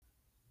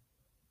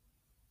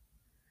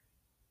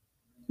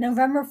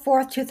November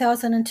 4th,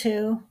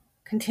 2002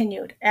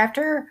 continued.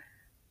 After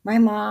my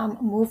mom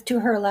moved to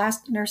her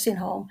last nursing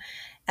home,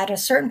 at a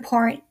certain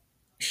point,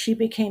 she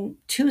became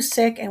too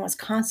sick and was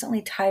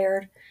constantly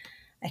tired.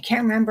 I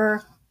can't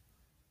remember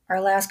our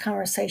last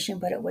conversation,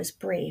 but it was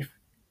brief.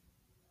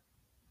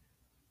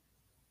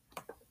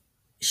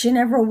 She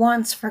never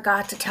once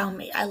forgot to tell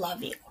me, I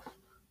love you,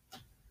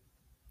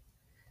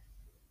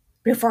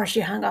 before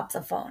she hung up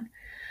the phone.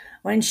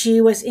 When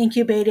she was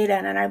incubated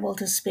and unable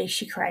to speak,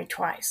 she cried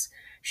twice.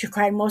 She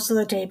cried most of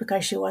the day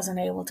because she wasn't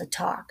able to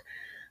talk.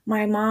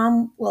 My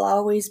mom will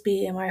always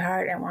be in my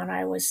heart, and when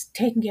I was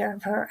taking care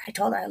of her, I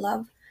told her I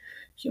love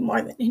you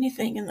more than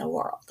anything in the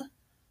world.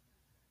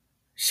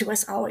 She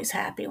was always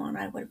happy when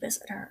I would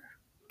visit her.